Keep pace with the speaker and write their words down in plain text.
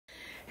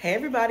Hey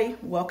everybody,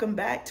 welcome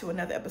back to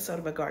another episode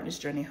of A Gardener's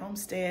Journey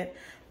Homestead.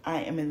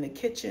 I am in the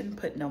kitchen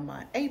putting on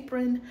my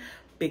apron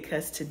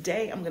because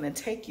today I'm gonna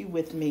take you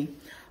with me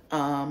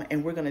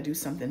and we're gonna do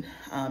something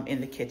in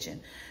the kitchen.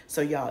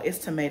 So y'all, it's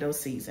tomato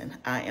season.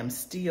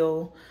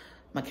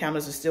 My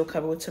counters are still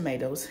covered with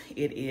tomatoes.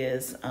 It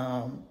is,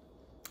 I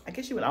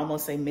guess you would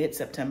almost say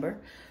mid-September.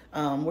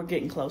 We're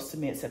getting close to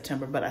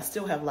mid-September, but I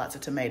still have lots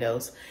of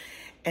tomatoes.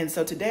 And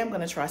so today I'm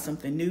gonna try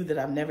something new that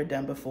I've never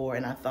done before,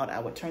 and I thought I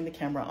would turn the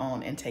camera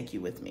on and take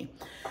you with me.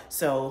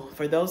 So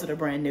for those that are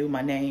brand new,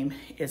 my name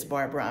is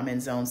Barbara. I'm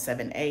in Zone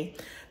 7A.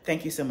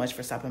 Thank you so much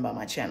for stopping by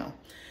my channel.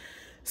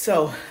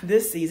 So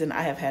this season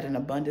I have had an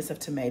abundance of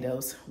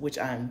tomatoes, which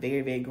I'm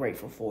very, very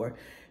grateful for,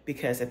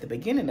 because at the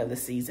beginning of the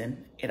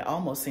season, it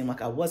almost seemed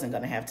like I wasn't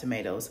gonna have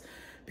tomatoes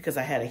because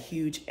I had a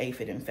huge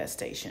aphid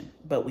infestation.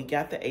 But we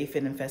got the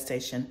aphid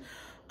infestation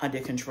under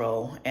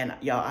control, and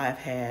y'all, I've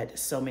had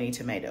so many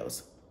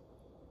tomatoes.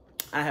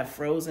 I have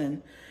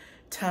frozen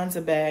tons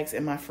of bags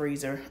in my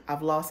freezer.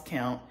 I've lost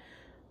count.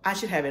 I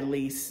should have at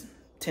least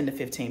 10 to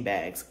 15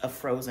 bags of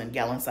frozen,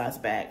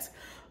 gallon-sized bags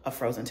of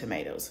frozen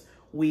tomatoes.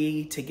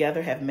 We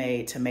together have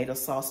made tomato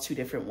sauce two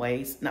different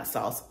ways, not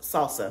sauce,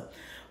 salsa.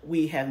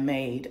 We have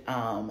made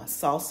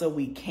salsa.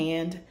 We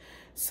canned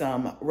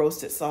some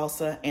roasted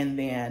salsa, and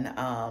then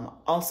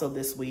also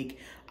this week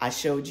I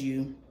showed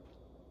you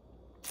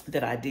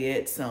that I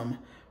did some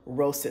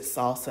roasted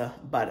salsa,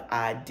 but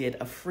I did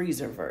a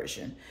freezer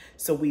version.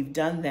 So we've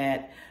done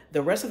that.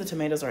 The rest of the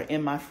tomatoes are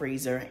in my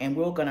freezer, and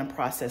we're gonna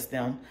process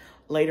them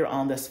later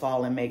on this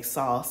fall and make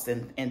sauce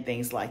and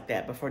things like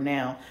that. But for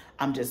now,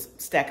 I'm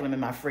just stacking them in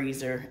my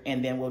freezer,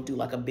 and then we'll do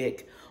like a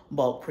big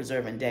bulk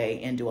preserving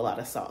day and do a lot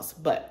of sauce.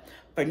 But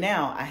for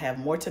now, I have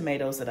more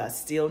tomatoes that I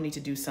still need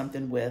to do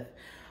something with.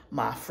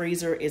 My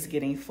freezer is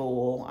getting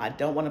full. I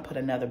don't want to put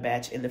another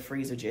batch in the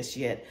freezer just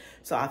yet.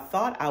 So I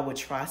thought I would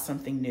try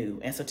something new.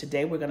 And so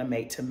today we're going to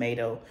make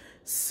tomato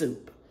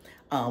soup.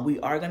 We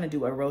are going to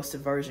do a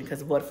roasted version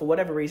because for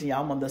whatever reason,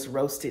 y'all, I'm on this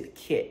roasted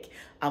kick.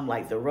 I'm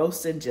like, the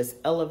roasted just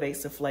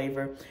elevates the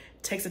flavor,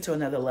 takes it to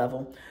another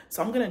level.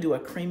 So I'm going to do a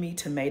creamy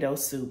tomato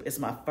soup. It's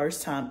my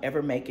first time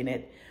ever making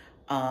it.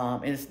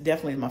 And it's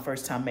definitely my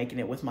first time making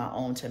it with my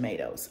own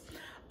tomatoes.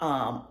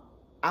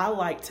 I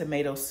like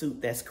tomato soup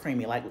that's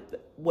creamy, like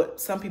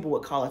what some people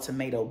would call a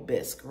tomato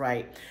bisque,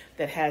 right?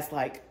 That has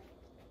like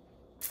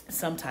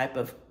some type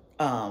of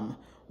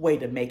way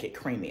to make it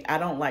creamy. I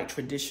don't like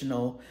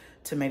traditional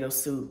tomato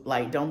soup.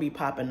 Like, don't be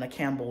popping the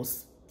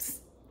Campbell's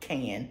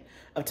can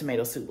of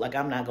tomato soup. Like,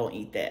 I'm not gonna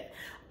eat that.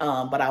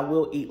 But I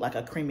will eat like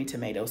a creamy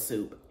tomato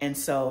soup. And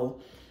so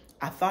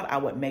I thought I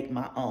would make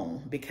my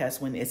own because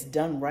when it's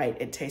done right,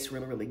 it tastes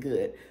really, really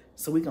good.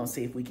 So we're gonna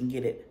see if we can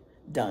get it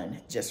done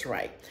just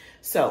right.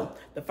 So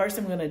the first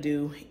thing we're gonna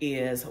do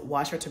is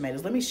wash our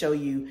tomatoes. Let me show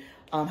you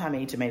how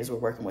many tomatoes we're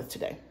working with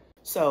today.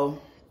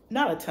 So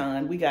not a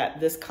ton. We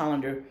got this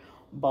colander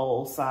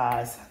bowl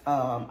size.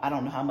 I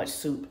don't know how much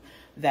soup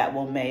that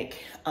will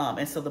make.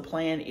 And so the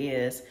plan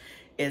is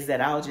that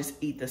I'll just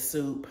eat the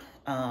soup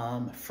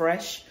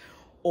fresh,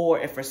 or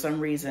if for some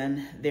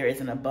reason there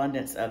is an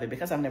abundance of it,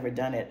 because I've never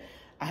done it,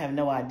 I have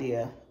no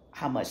idea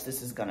how much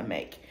this is gonna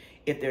make.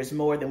 If there's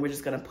more, then we're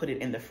just gonna put it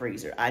in the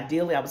freezer.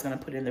 Ideally, I was gonna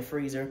put it in the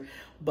freezer,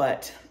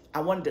 but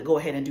I wanted to go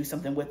ahead and do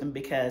something with them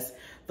because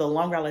the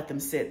longer I let them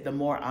sit, the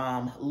more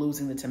I'm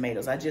losing the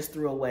tomatoes. I just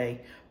threw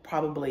away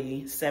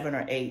probably 7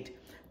 or 8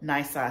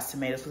 nice sized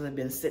tomatoes because they've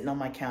been sitting on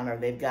my counter.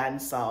 They've gotten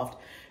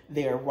soft,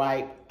 they're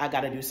ripe. I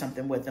gotta do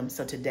something with them.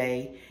 So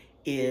today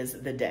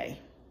is the day.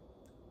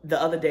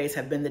 The other days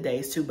have been the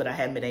days too, but I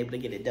haven't been able to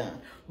get it done.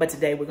 But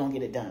today we're gonna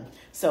get it done.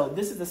 So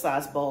this is the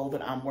size bowl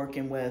that I'm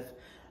working with.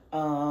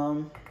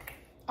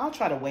 I'll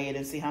try to weigh it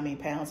and see how many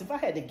pounds. If I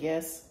had to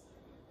guess,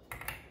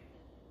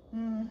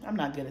 I'm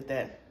not good at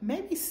that.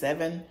 Maybe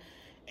 7,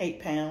 8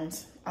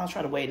 pounds. I'll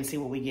try to weigh it and see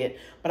what we get.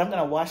 But I'm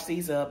gonna wash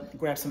these up,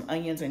 grab some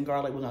onions and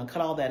garlic. We're gonna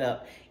cut all that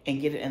up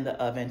and get it in the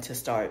oven to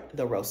start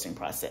the roasting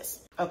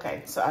process.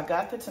 Okay, so I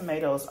got the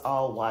tomatoes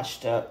all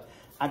washed up.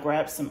 I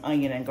grabbed some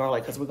onion and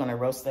garlic because we're gonna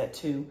roast that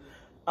too.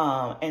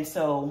 And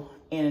so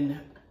in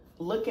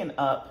looking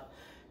up,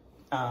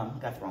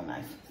 got the wrong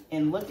knife.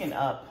 In looking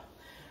up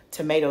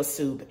tomato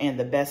soup and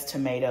the best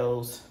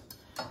tomatoes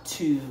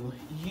to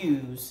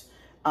use,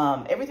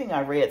 everything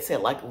I read said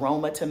like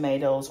Roma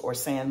tomatoes or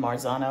San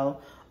Marzano.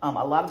 A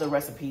lot of the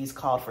recipes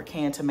called for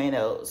canned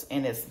tomatoes,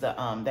 and it's the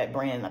that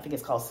brand, I think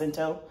it's called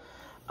Cinto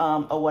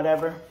or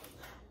whatever.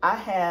 I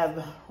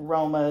have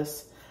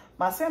Romas.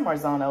 My San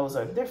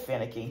Marzanos they're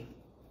finicky.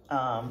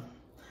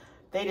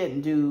 They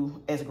didn't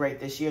do as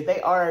great this year.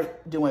 They are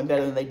doing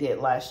better than they did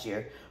last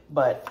year,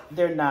 but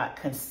they're not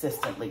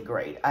consistently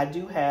great. I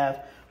do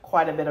have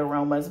quite a bit of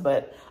Romas,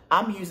 but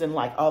I'm using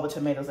like all the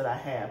tomatoes that I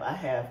have. I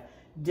have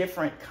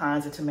different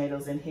kinds of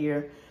tomatoes in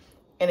here.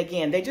 And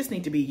again, they just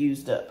need to be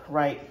used up,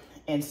 right?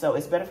 And so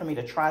it's better for me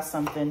to try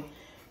something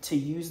to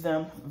use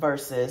them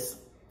versus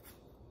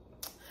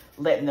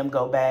letting them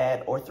go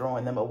bad or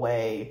throwing them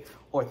away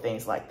or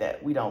things like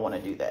that. We don't want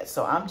to do that.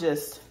 So I'm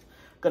just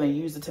gonna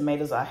use the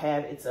tomatoes I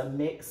have. It's a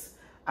mix.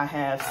 I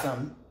have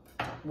some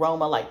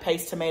Roma, like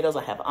paste tomatoes.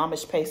 I have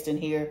Amish paste in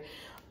here.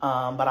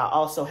 But I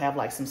also have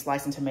like some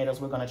slicing tomatoes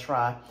we're gonna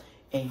try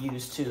and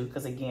use too.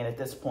 Because again, at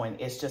this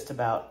point, it's just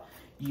about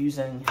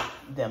using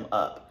them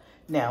up.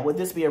 Now, would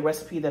this be a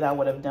recipe that I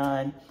would have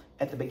done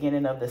at the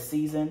beginning of the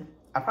season?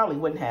 I probably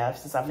wouldn't have,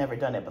 since I've never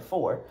done it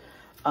before.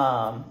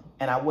 And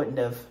I wouldn't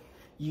have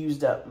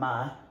used up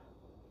my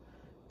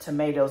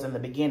tomatoes in the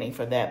beginning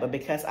for that. But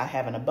because I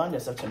have an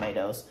abundance of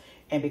tomatoes,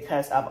 and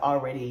because I've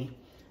already,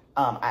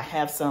 I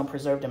have some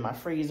preserved in my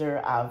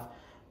freezer,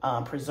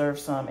 I've preserved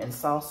some in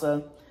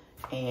salsa,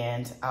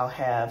 and I'll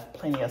have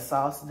plenty of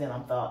sauce, then I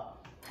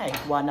thought, hey,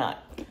 why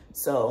not?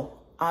 So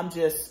I'm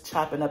just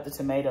chopping up the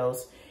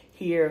tomatoes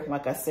here.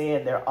 Like I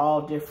said, they're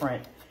all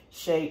different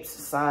shapes,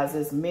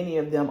 sizes. Many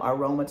of them are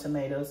Roma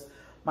tomatoes.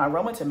 My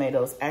Roma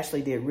tomatoes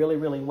actually did really,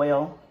 really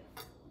well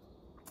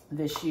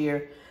this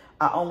year.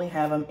 I only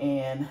have them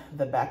in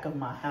the back of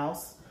my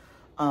house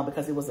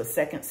because it was a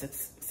second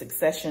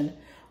succession.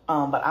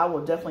 But I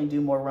will definitely do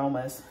more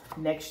Romas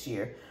next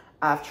year.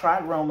 I've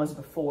tried Romas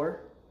before.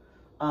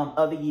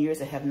 Other years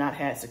that have not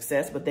had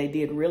success, but they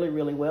did really,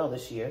 really well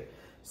this year.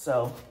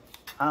 So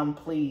I'm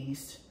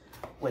pleased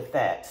with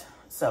that.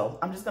 So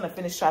I'm just gonna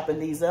finish chopping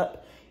these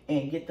up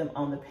and get them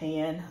on the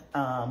pan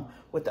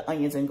with the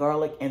onions and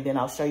garlic, and then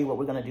I'll show you what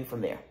we're gonna do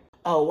from there.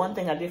 Oh, one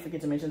thing I did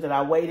forget to mention that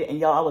I weighed it, and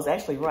y'all, I was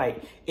actually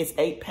right. It's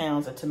 8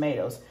 pounds of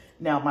tomatoes.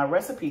 Now my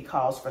recipe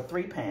calls for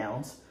 3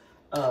 pounds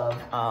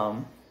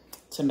of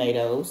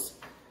tomatoes,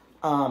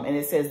 and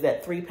it says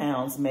that 3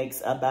 pounds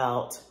makes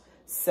about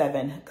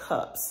 7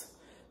 cups.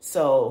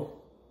 So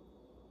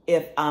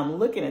if I'm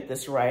looking at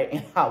this right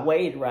and I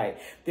weighed right,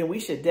 then we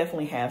should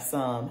definitely have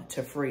some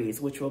to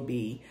freeze, which will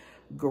be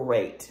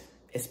great,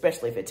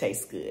 especially if it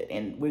tastes good.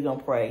 And we're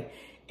gonna pray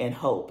and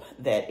hope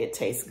that it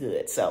tastes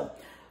good. So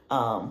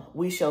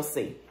we shall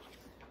see.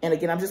 And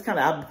again,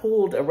 I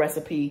pulled a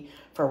recipe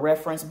for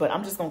reference, but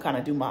I'm just gonna kind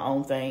of do my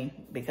own thing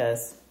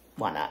because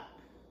why not?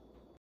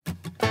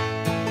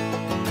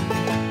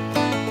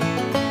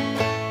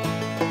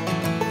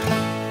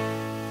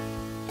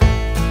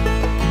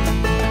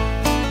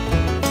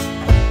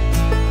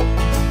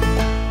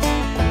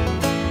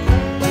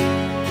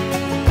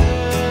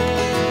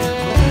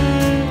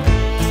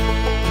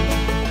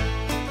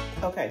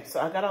 Okay, so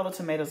I got all the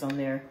tomatoes on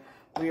there.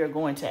 We are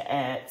going to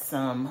add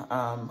some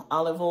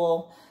olive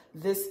oil.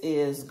 This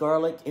is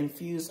garlic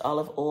infused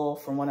olive oil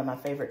from one of my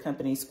favorite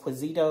companies,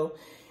 Quizito.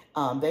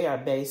 They are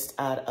based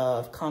out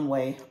of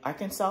Conway,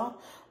 Arkansas,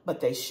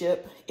 but they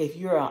ship. If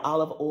you're an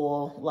olive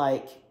oil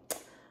like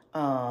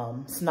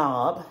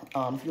snob,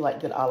 if you like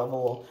good olive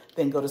oil,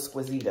 then go to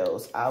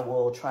Squizito's. I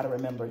will try to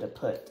remember to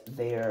put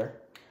their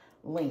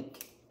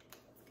link.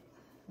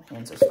 My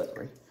hands are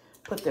slippery.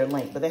 Put their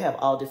link, but they have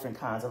all different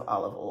kinds of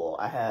olive oil.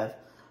 I have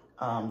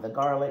the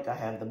garlic, I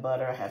have the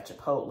butter, I have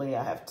chipotle,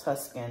 I have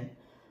Tuscan.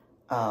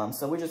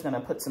 So we're just gonna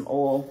put some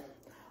oil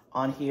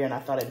on here, and I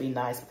thought it'd be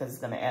nice because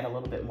it's gonna add a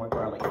little bit more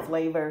garlic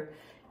flavor.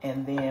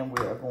 And then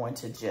we're going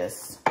to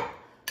just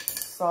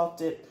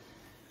salt it.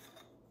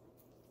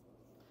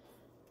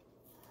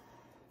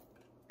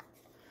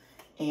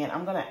 And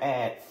I'm gonna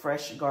add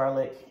fresh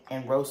garlic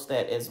and roast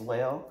that as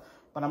well,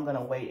 but I'm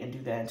gonna wait and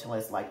do that until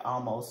it's like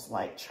almost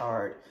like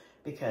charred,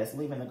 because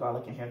leaving the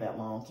garlic in here that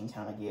long can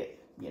kind of get,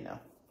 you know,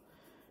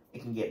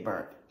 it can get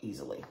burnt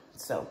easily.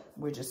 So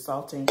we're just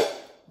salting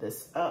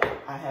this up.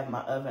 I have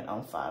my oven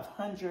on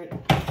 500,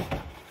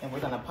 and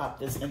we're gonna pop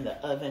this in the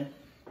oven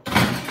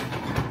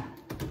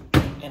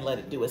and let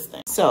it do its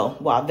thing. So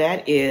while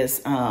that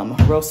is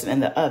roasted in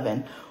the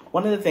oven,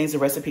 one of the things the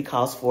recipe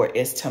calls for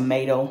is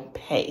tomato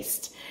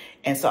paste.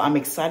 And so I'm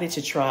excited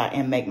to try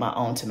and make my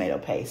own tomato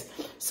paste.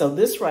 So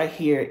this right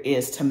here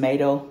is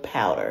tomato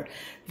powder.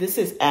 This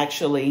is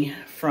actually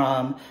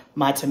from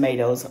my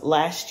tomatoes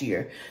last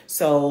year.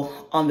 So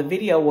on the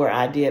video where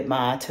I did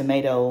my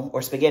tomato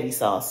or spaghetti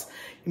sauce,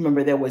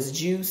 remember there was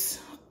juice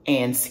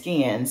and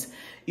skins.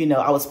 You know,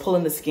 I was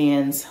pulling the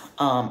skins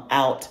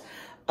out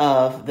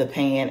of the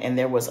pan, and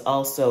there was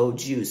also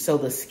juice. So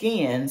the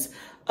skins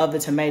of the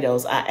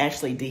tomatoes, I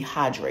actually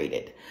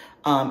dehydrated.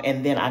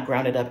 And then I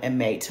ground it up and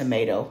made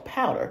tomato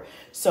powder.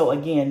 So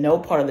again, no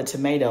part of the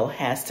tomato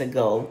has to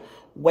go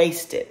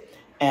wasted.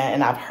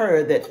 And I've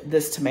heard that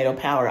this tomato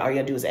powder, all you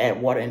gotta do is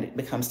add water and it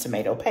becomes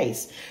tomato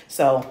paste.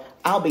 So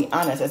I'll be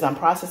honest, as I'm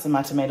processing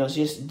my tomatoes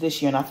just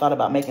this year and I thought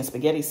about making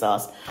spaghetti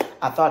sauce,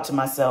 I thought to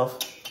myself,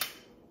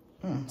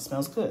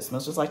 smells good.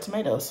 Smells just like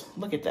tomatoes.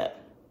 Look at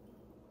that.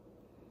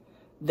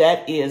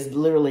 That is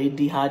literally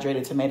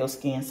dehydrated tomato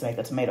skins to make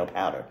a tomato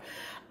powder.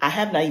 I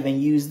have not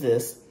even used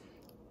this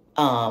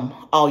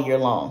all year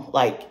long,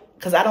 like,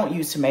 because I don't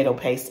use tomato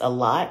paste a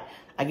lot.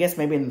 I guess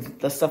maybe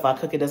the stuff I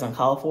cook, it doesn't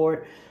call for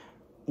it,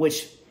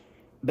 which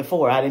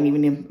before I didn't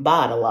even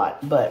buy it a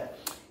lot. But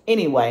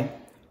anyway,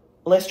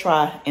 let's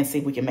try and see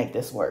if we can make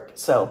this work.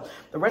 So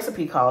the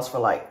recipe calls for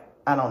like,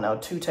 I don't know,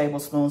 2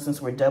 tablespoons.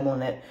 Since we're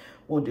doubling it,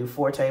 we'll do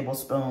 4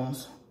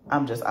 tablespoons.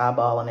 I'm just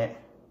eyeballing it.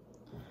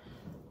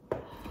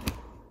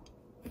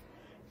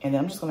 And then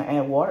I'm just gonna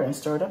add water and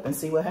stir it up and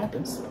see what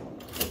happens.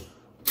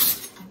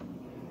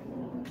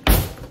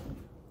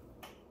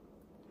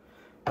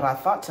 But I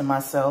thought to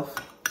myself,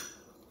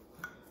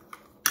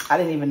 I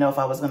didn't even know if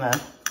I was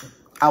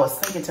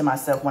thinking to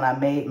myself when I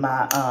made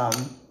my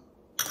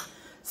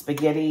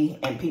spaghetti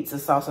and pizza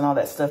sauce and all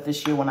that stuff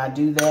this year, when I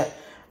do that,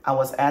 I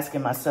was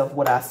asking myself,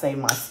 would I save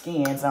my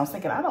skins? And I was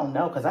thinking, I don't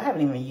know, because I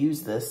haven't even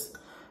used this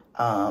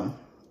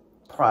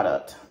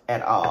product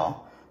at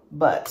all.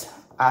 But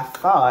I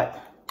thought,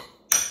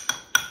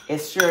 it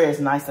sure is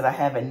nice that I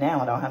have it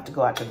now. I don't have to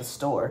go out to the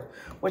store,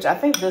 which I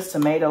think this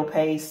tomato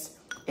paste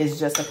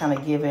is just to kind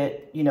of give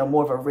it, you know,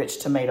 more of a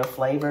rich tomato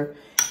flavor,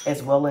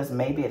 as well as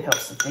maybe it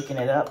helps to thicken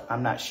it up.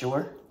 I'm not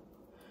sure.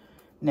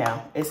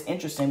 Now, it's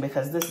interesting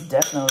because this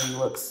definitely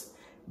looks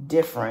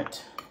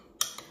different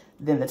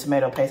than the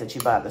tomato paste that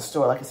you buy at the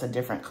store. Like, it's a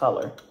different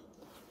color.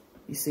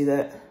 You see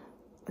that?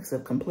 It's a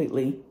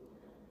completely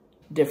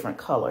different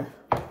color.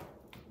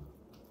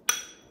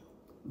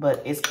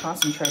 But it's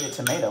concentrated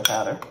tomato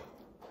powder.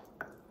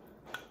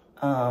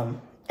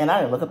 And I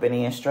didn't look up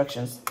any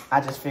instructions.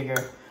 I just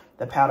figured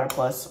the powder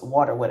plus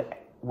water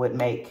would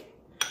make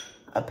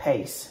a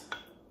paste.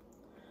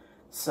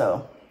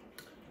 So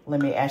let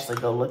me actually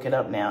go look it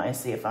up now and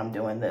see if I'm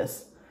doing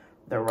this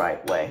the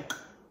right way.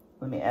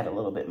 Let me add a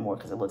little bit more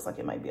because it looks like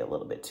it might be a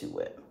little bit too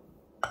wet.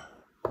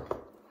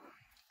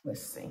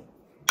 Let's see.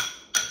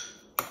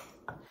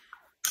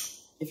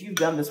 If you've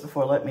done this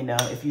before, let me know.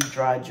 If you've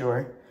dried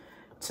your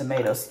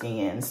tomato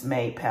skins,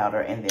 made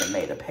powder, and then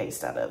made a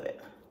paste out of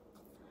it,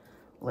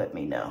 let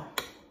me know.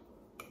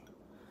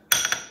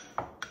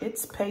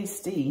 It's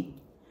pasty.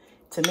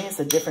 To me, it's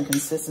a different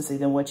consistency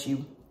than what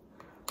you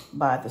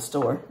buy at the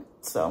store.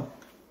 So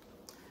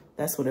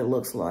that's what it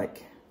looks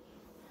like.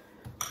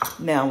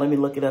 Now let me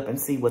look it up and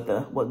see what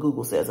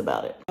Google says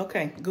about it.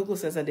 Okay, Google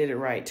says I did it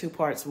right. 2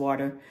 parts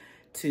water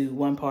to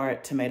 1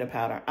 part tomato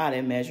powder. I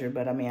didn't measure,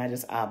 but I mean, I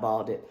just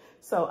eyeballed it.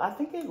 So I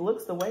think it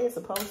looks the way it's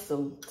supposed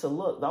to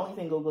look. The only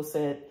thing Google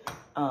said,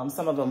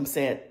 some of them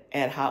said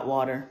add hot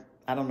water.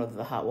 I don't know if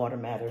the hot water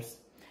matters.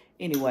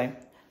 Anyway,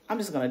 I'm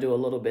just gonna do a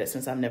little bit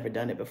since I've never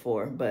done it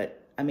before,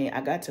 but I mean,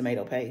 I got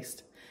tomato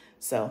paste.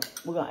 So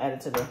we're gonna add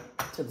it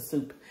to the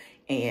soup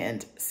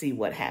and see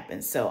what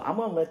happens. So I'm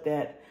gonna let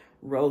that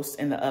roast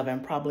in the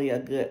oven probably a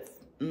good,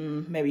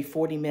 maybe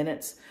 40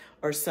 minutes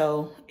or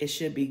so. It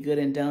should be good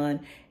and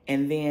done.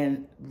 And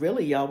then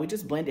really, y'all, we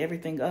just blend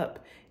everything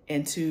up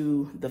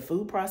into the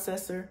food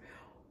processor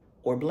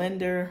or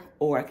blender,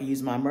 or I could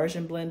use my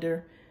immersion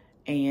blender,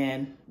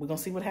 and we're gonna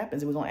see what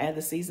happens. We're gonna add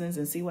the seasonings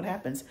and see what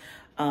happens.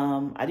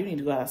 I do need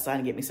to go outside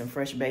and get me some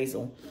fresh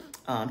basil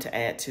to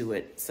add to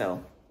it.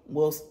 So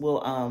we'll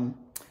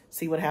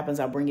see what happens.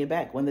 I'll bring it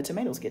back when the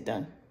tomatoes get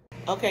done.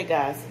 Okay,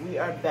 guys, we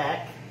are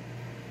back.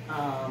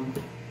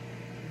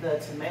 The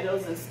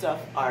tomatoes and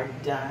stuff are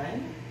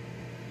done.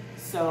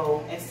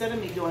 So instead of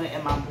me doing it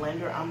in my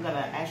blender, I'm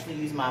gonna actually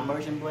use my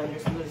immersion blender.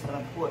 So I'm just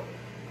gonna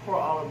pour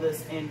all of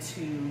this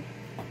into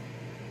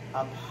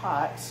a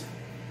pot,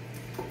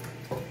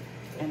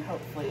 and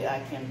hopefully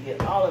I can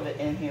get all of it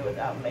in here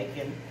without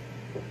making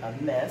a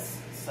mess.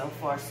 So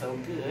far, so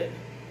good.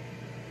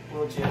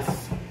 We'll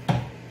just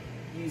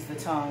use the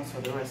tongs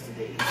for the rest of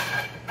these.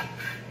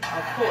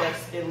 Of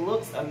course, it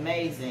looks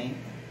amazing.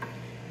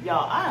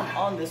 Y'all, I am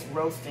on this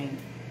roasting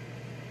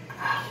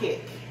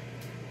kick.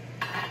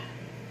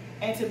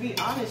 And to be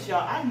honest,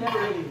 y'all, I never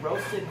really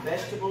roasted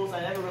vegetables.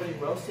 I never really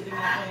roasted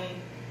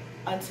anything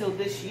until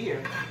this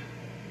year.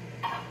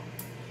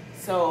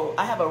 So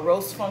I have a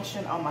roast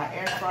function on my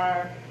air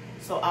fryer.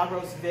 So I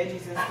roast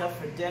veggies and stuff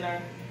for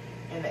dinner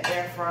in the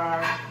air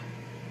fryer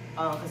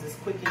because it's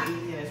quick and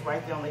easy and it's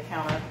right there on the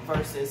counter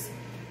versus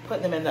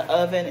putting them in the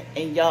oven.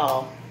 And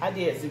y'all, I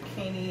did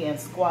zucchini and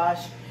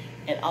squash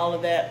and all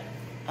of that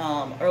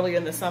earlier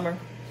in the summer.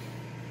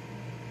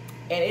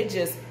 And it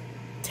just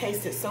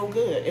tasted so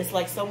good. It's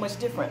like so much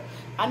different.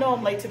 I know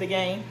I'm late to the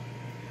game,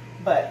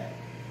 but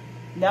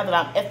now that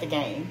I'm at the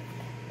game,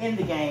 in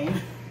the game,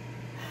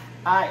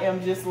 I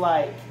am just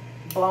like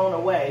blown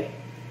away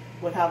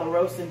with how the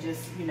roasting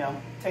just, you know,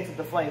 takes up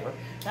the flavor.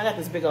 I got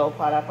this big old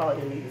pot. I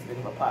probably didn't need this big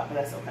of a pot, but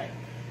that's okay.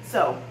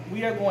 So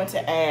we are going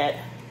to add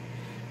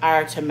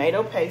our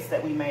tomato paste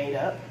that we made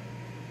up.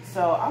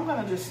 So I'm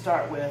gonna just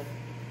start with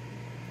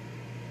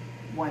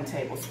 1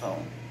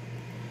 tablespoon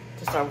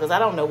to start, because I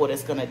don't know what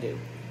it's gonna do.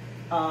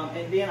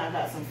 And then I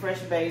got some fresh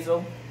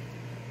basil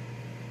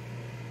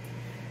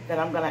that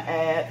I'm gonna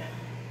add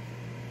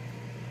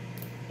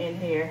in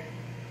here.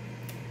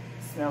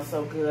 Smells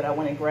so good. I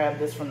went and grabbed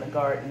this from the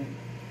garden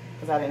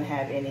because I didn't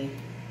have any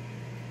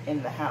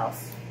in the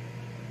house.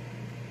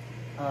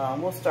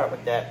 We'll start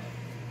with that.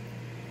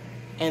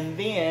 And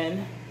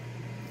then,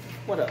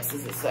 what else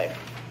does it say?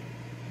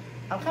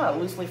 I'm kind of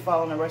loosely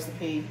following the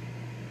recipe.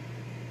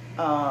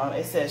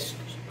 It says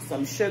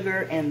some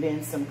sugar and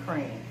then some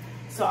cream.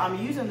 So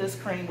I'm using this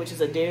cream, which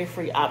is a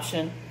dairy-free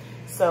option.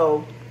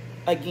 So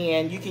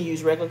again, you can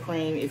use regular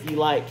cream if you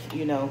like,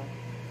 you know,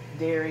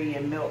 dairy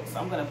and milk. So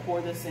I'm gonna pour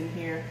this in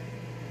here.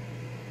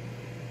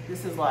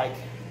 This is like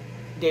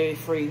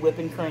dairy-free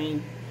whipping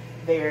cream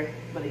there.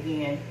 But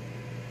again,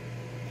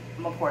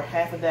 I'm gonna pour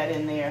half of that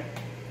in there.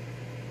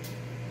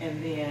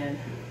 And then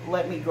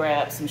let me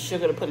grab some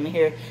sugar to put in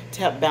here to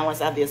help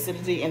balance out the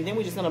acidity, and then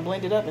we're just gonna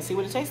blend it up and see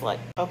what it tastes like.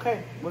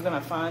 Okay, we're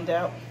gonna find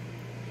out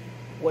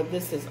what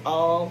this is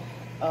all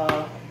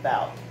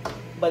about.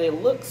 But it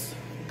looks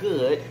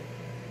good.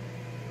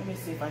 Let me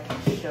see if I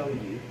can show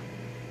you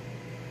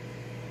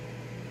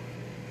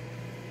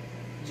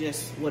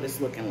just what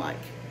it's looking like.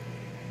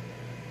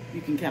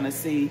 You can kind of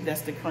see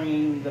that's the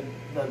cream, the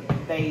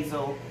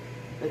basil,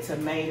 the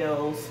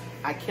tomatoes.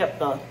 I kept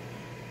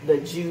the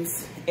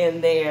juice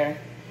in there.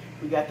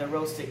 We got the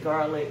roasted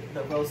garlic,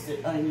 the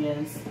roasted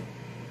onions,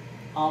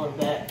 all of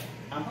that.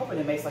 I'm hoping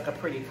it makes like a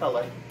pretty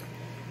color.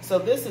 So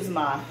this is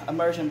my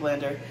immersion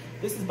blender.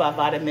 This is by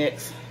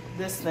Vitamix.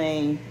 This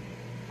thing,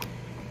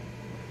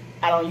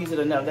 I don't use it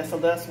enough.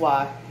 That's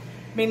why.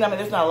 I mean,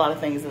 there's not a lot of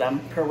things that I'm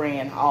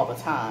pureeing all the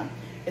time.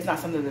 It's not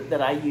something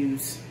that I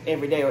use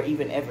every day or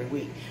even every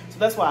week. So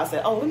that's why I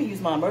said, oh, let me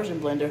use my immersion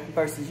blender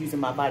versus using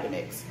my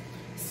Vitamix.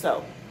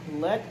 So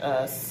let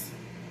us,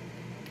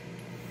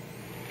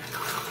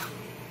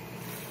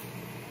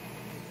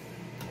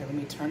 okay, let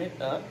me turn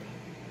it up.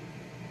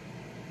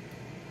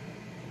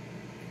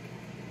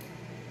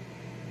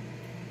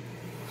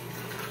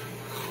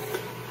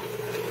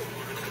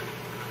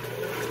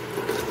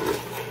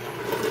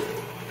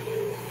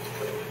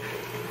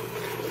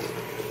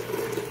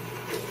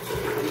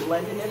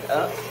 Blending it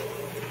up.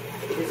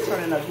 It's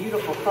turning a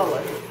beautiful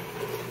color.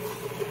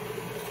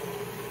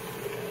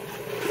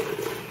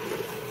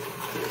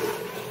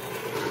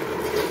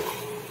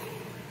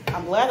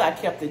 I'm glad I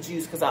kept the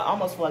juice because I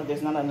almost feel like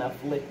there's not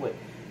enough liquid.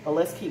 But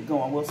let's keep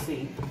going. We'll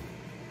see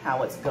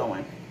how it's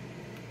going.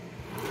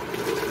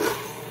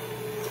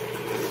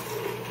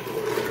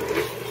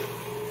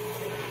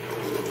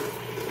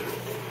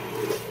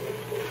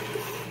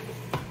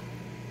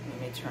 Let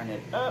me turn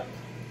it up.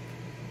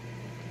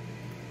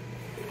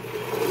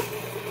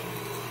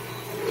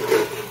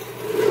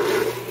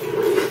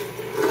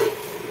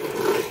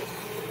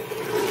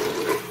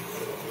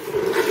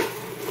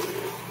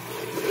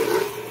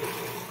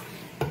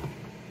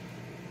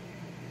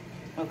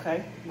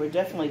 Okay, we're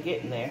definitely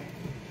getting there.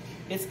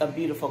 It's a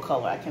beautiful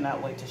color. I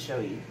cannot wait to show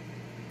you.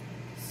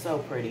 So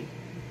pretty.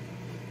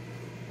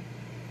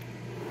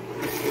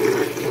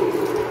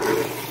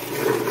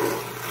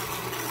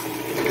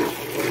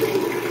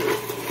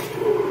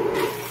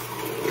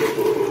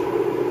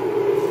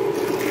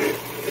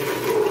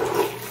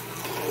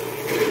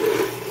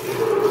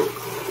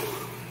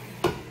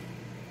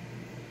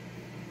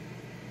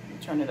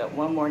 Turn it up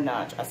one more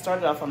notch. I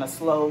started off on a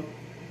slow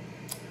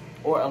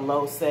or a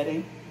low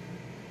setting,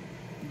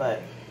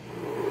 but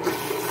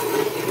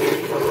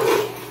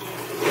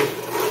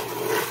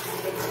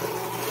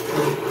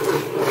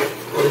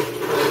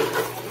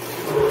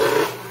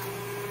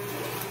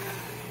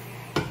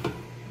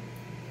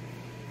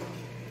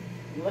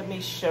let me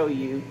show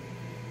you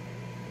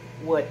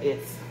what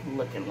it's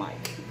looking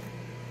like.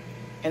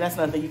 And that's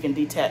another thing, you can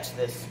detach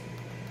this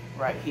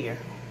right here.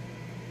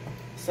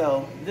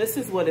 So this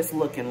is what it's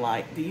looking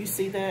like. Do you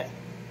see that?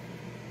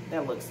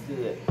 That looks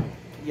good.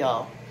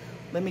 Y'all,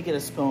 let me get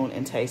a spoon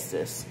and taste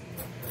this.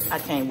 I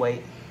can't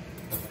wait.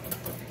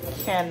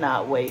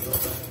 Cannot wait.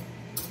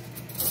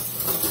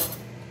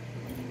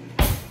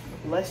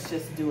 Let's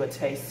just do a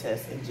taste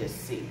test and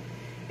just see.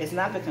 It's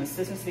not the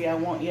consistency I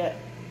want yet.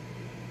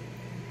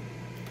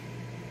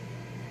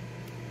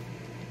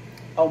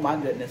 Oh my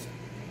goodness.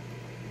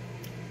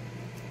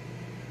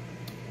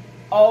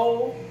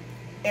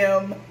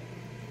 OMG.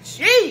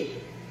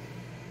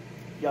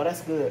 Y'all,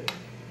 that's good.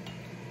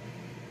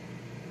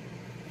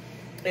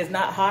 It's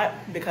not hot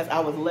because I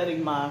was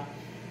letting my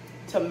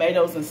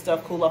tomatoes and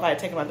stuff cool off. I had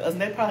taken them out of the oven.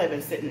 They probably have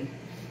been sitting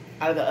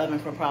out of the oven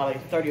for probably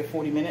 30 or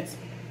 40 minutes.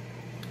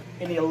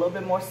 You need a little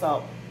bit more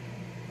salt.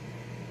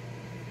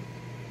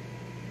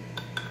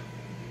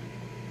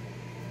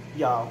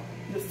 Y'all,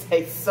 this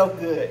tastes so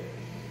good.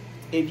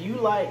 If you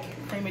like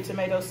creamy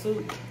tomato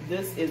soup,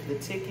 this is the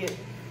ticket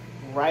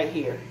right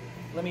here.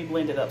 Let me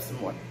blend it up some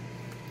more.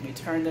 Let me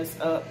turn this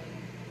up.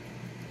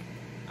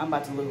 I'm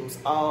about to lose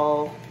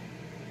all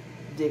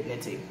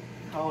dignity.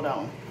 Hold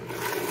on.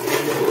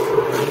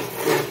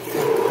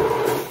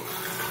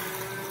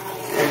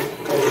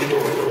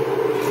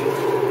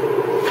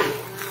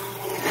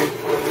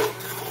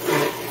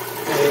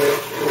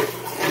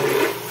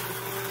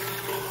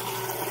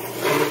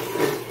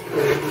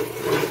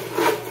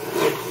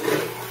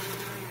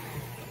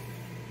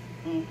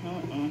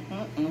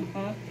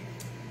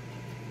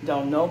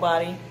 Don't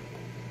nobody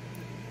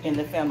in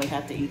the family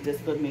have to eat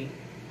this but me.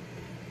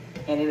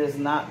 And it is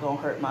not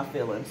gonna hurt my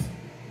feelings.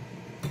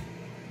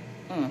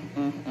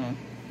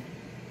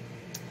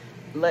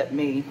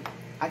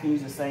 I can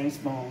use the same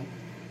spoon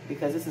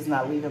because this is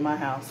not leaving my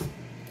house.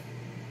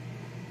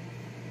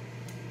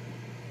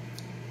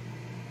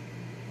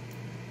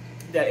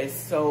 That is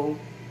so,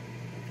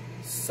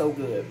 so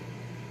good.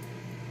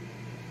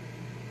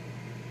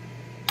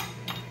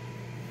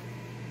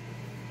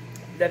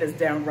 That is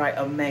downright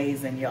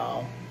amazing,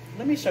 y'all.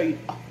 Let me show you.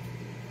 Oh.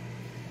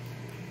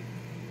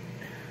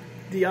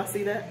 Do y'all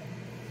see that?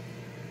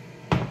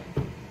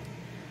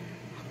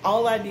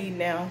 All I need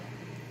now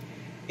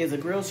is a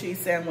grilled cheese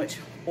sandwich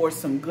or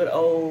some good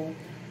old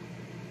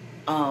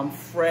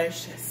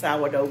fresh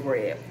sourdough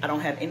bread. I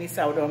don't have any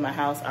sourdough in my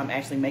house. I'm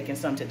actually making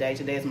some today.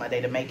 Today is my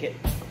day to make it.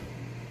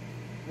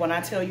 When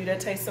I tell you that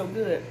tastes so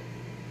good,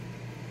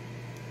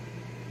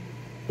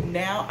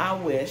 now I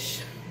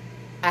wish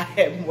I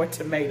had more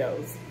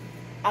tomatoes.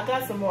 I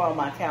got some more on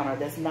my counter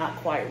that's not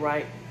quite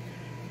right.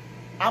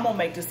 I'm gonna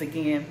make this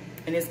again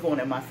and it's going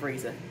in my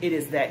freezer. It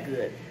is that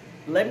good.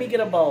 Let me get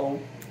a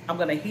bowl. I'm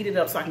gonna heat it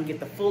up so I can get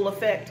the full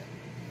effect,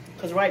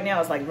 because right now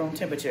it's like room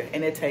temperature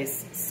and it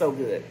tastes so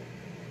good.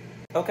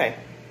 Okay,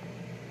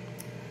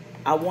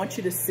 I want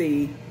you to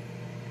see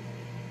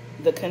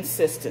the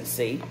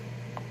consistency.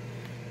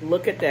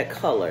 Look at that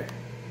color.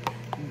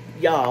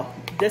 Y'all,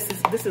 this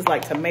is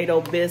like tomato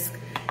bisque,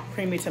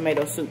 creamy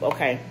tomato soup.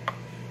 Okay,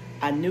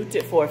 I nuked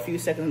it for a few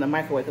seconds in the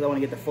microwave because I want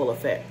to get the full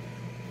effect.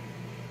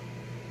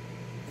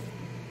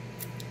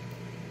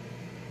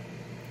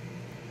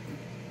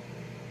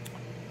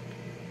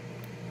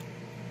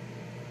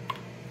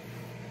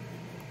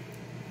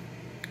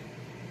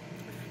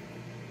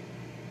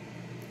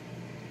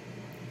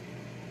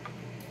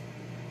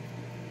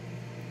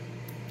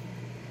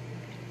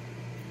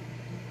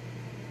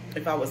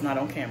 If I was not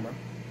on camera.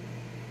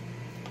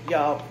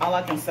 Y'all, all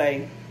I can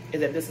say is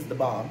that this is the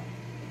bomb.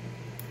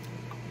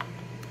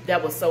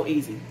 That was so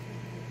easy.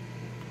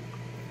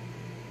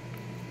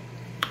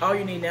 All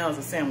you need now is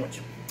a sandwich,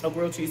 a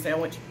grilled cheese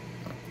sandwich,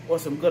 or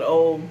some good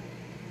old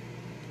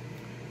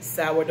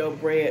sourdough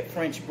bread,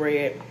 French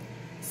bread,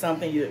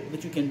 something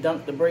that you can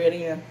dunk the bread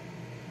in.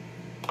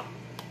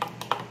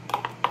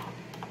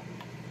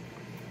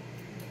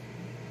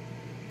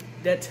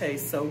 That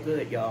tastes so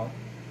good, y'all.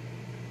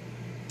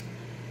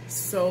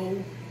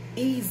 So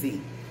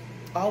easy.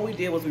 All we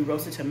did was we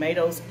roasted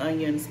tomatoes,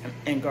 onions,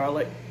 and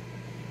garlic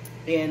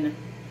in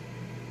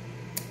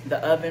the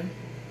oven.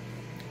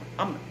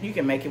 You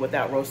can make it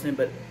without roasting,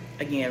 but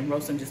again,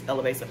 roasting just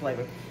elevates the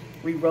flavor.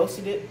 We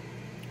roasted it,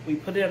 we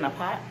put it in a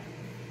pot,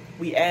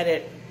 we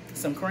added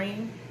some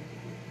cream,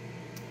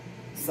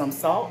 some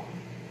salt,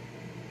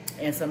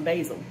 and some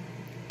basil,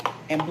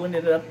 and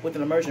blended it up with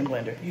an immersion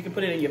blender. You can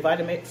put it in your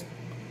Vitamix.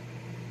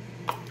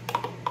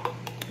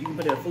 You can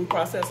put it in a food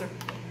processor.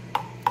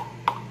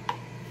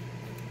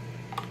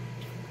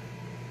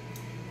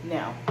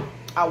 Now,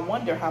 I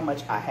wonder how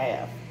much I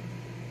have.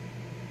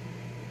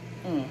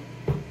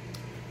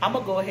 I'm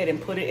gonna go ahead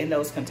and put it in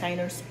those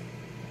containers.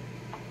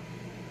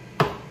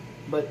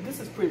 But this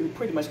is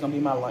pretty much gonna be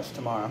my lunch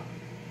tomorrow.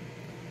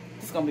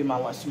 This is gonna be my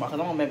lunch tomorrow,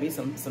 because I'm gonna make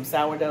some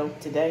sourdough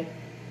today.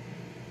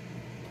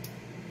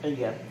 And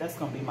yeah, that's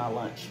gonna be my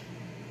lunch.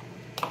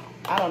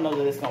 I don't know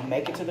that it's gonna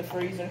make it to the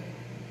freezer.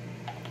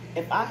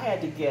 If I had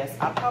to guess,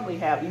 I probably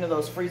have, you know,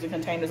 those freezer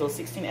containers, those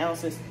 16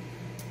 ounces.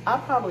 I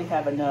probably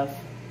have enough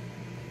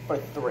for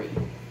 3,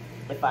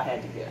 if I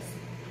had to guess,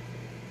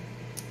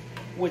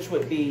 which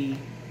would be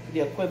the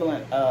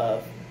equivalent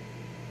of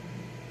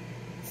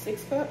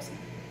 6 cups.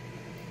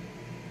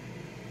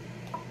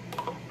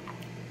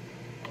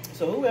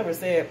 So whoever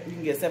said you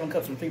can get 7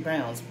 cups from 3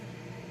 pounds,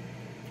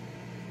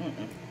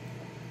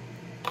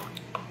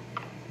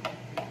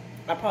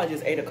 I probably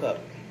just ate a cup.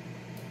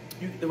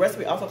 The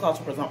recipe also calls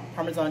for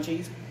Parmesan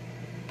cheese.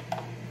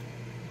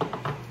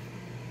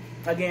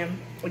 Again,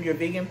 when you're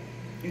vegan,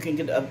 you can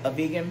get a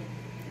vegan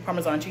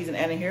Parmesan cheese and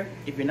add in here.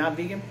 If you're not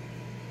vegan,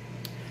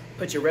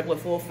 put your regular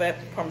full fat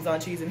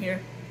Parmesan cheese in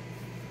here.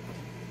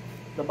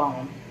 The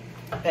bomb.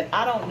 And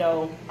I don't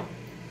know.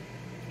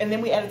 And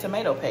then we added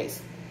tomato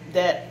paste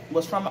that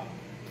was from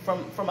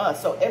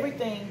us. So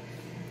everything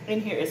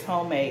in here is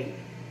homemade.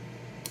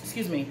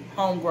 Excuse me,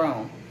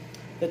 homegrown.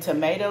 The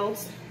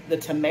tomatoes, the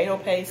tomato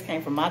paste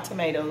came from my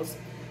tomatoes.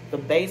 The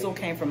basil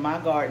came from my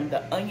garden.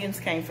 The onions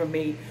came from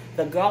me.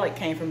 The garlic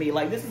came from me.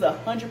 Like, this is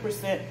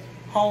 100%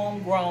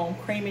 homegrown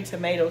creamy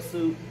tomato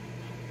soup.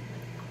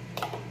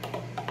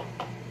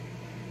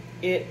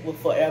 It will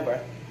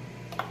forever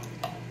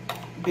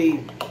be.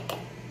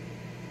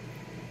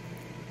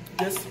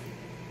 This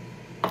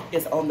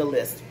is on the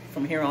list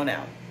from here on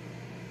out.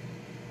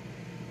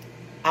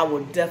 I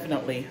will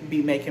definitely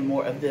be making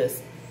more of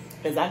this.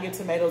 As I get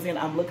tomatoes in,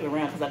 I'm looking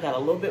around because I got a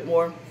little bit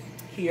more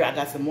here. I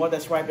got some more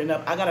that's ripening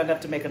up. I got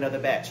enough to make another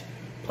batch.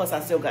 Plus,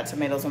 I still got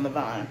tomatoes on the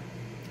vine.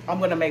 I'm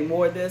going to make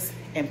more of this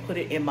and put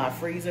it in my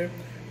freezer,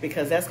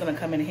 because that's going to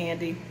come in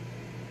handy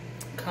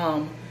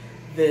come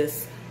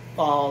this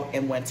fall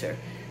and winter.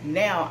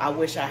 Now, I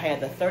wish I had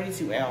the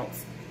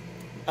 32-ounce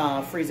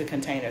freezer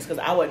containers, because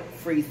I would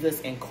freeze this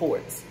in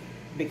quarts,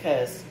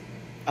 because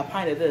a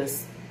pint of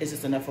this is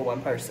just enough for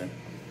one person.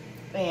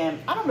 And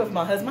I don't know if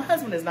my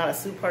husband is not a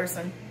soup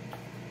person.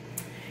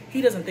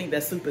 He doesn't think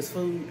that soup is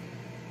food.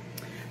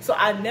 So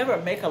I never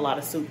make a lot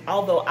of soup,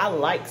 although I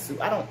like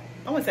soup. I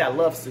wouldn't say I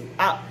love soup.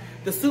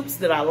 The soups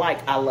that I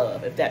like, I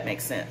love, if that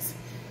makes sense.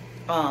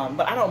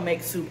 But I don't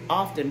make soup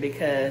often,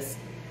 because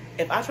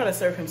if I try to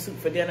serve him soup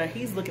for dinner,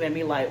 he's looking at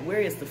me like, where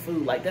is the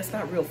food? Like, that's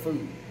not real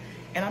food.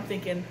 And I'm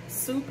thinking,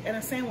 soup and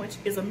a sandwich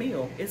is a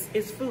meal.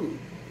 It's food.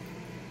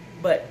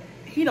 But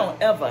he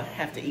don't ever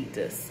have to eat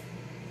this.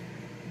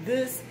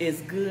 This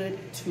is good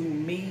to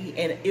me,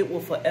 and it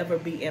will forever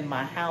be in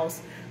my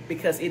house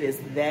because it is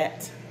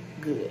that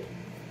good.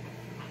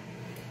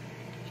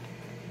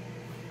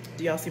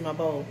 Do y'all see my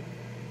bowl?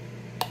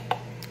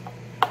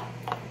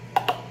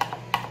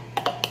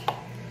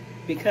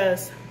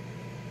 Because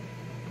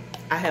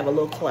I have a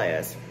little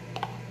class,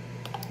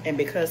 and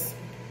because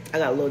I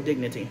got a little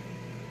dignity,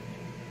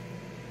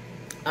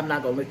 I'm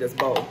not gonna lick this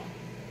bowl.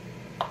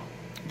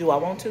 Do I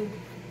want to?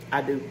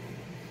 I do.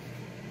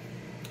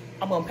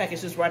 I'm gonna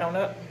package this right on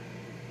up.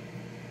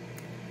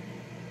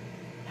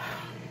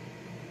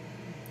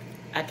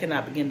 I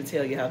cannot begin to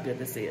tell you how good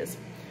this is.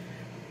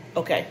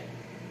 Okay,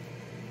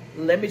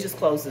 let me just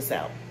close this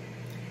out.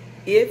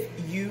 If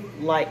you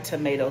like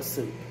tomato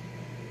soup,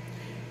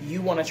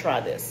 you wanna try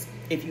this.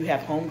 If you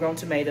have homegrown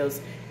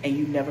tomatoes and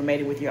you've never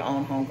made it with your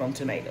own homegrown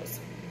tomatoes.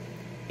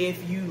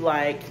 If you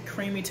like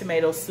creamy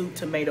tomato soup,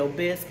 tomato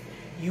bisque,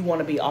 you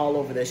wanna be all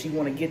over this. You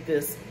wanna get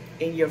this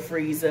in your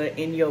freezer,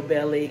 in your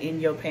belly, in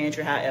your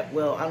pantry.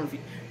 Well, I don't know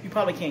if you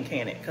probably can't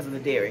can it because of the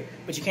dairy,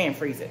 but you can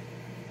freeze it.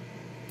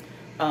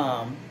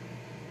 I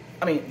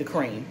mean, the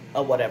cream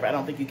or whatever. I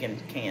don't think you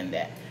can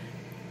that.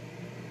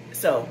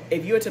 So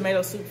if you're a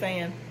tomato soup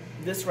fan,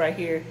 this right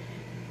here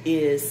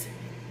is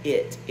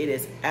it. It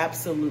is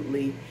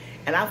absolutely,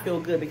 and I feel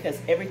good because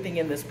everything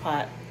in this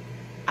pot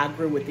I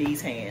grew with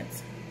these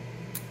hands.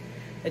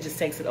 It just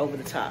takes it over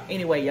the top.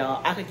 Anyway,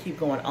 y'all, I could keep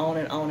going on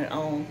and on and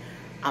on.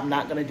 I'm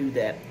not gonna do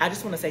that. I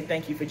just wanna say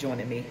thank you for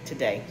joining me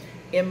today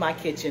in my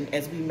kitchen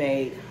as we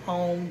made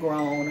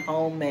homegrown,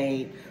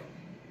 homemade,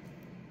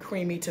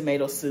 creamy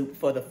tomato soup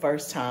for the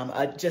first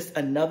time. Just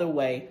another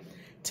way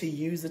to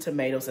use the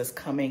tomatoes that's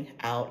coming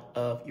out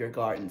of your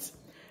gardens.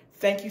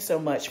 Thank you so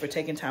much for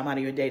taking time out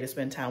of your day to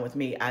spend time with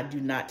me. I do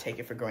not take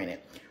it for granted.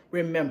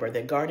 Remember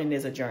that gardening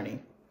is a journey.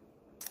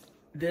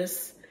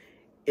 This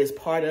is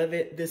part of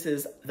it. This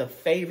is the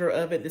favor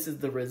of it. This is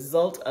the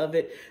result of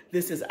it.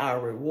 This is our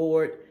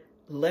reward.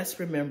 Let's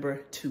remember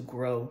to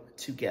grow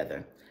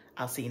together.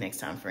 I'll see you next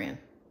time, friend.